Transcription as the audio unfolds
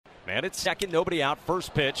And it's second, nobody out,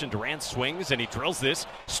 first pitch, and Duran swings, and he drills this.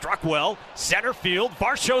 Struck well, center field,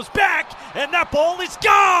 Varsho's back, and that ball is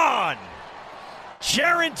gone!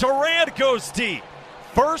 Jarren Duran goes deep.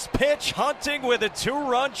 First pitch hunting with a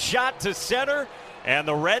 2-run shot to center, and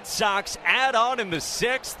the Red Sox add on in the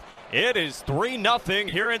 6th. It is 3-0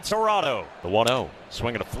 here in Toronto. The 1-0,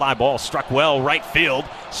 swinging a fly ball, struck well, right field.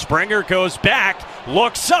 Springer goes back,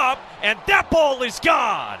 looks up, and that ball is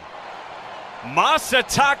gone.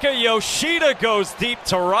 Masataka Yoshida goes deep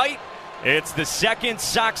to right. It's the second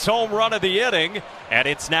Sox home run of the inning, and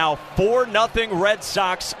it's now 4-0 Red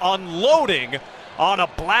Sox unloading on a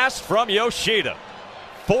blast from Yoshida.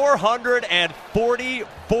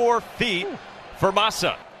 444 feet for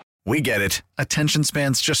Masa. We get it. Attention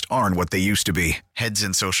spans just aren't what they used to be. Heads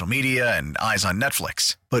in social media and eyes on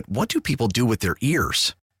Netflix. But what do people do with their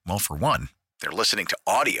ears? Well, for one, they're listening to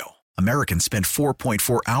audio. Americans spend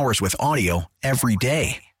 4.4 hours with audio every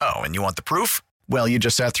day. Oh, and you want the proof? Well, you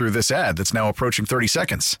just sat through this ad that's now approaching 30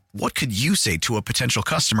 seconds. What could you say to a potential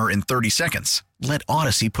customer in 30 seconds? Let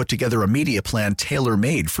Odyssey put together a media plan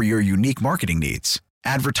tailor-made for your unique marketing needs.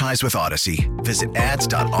 Advertise with Odyssey. Visit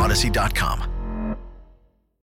ads.odyssey.com.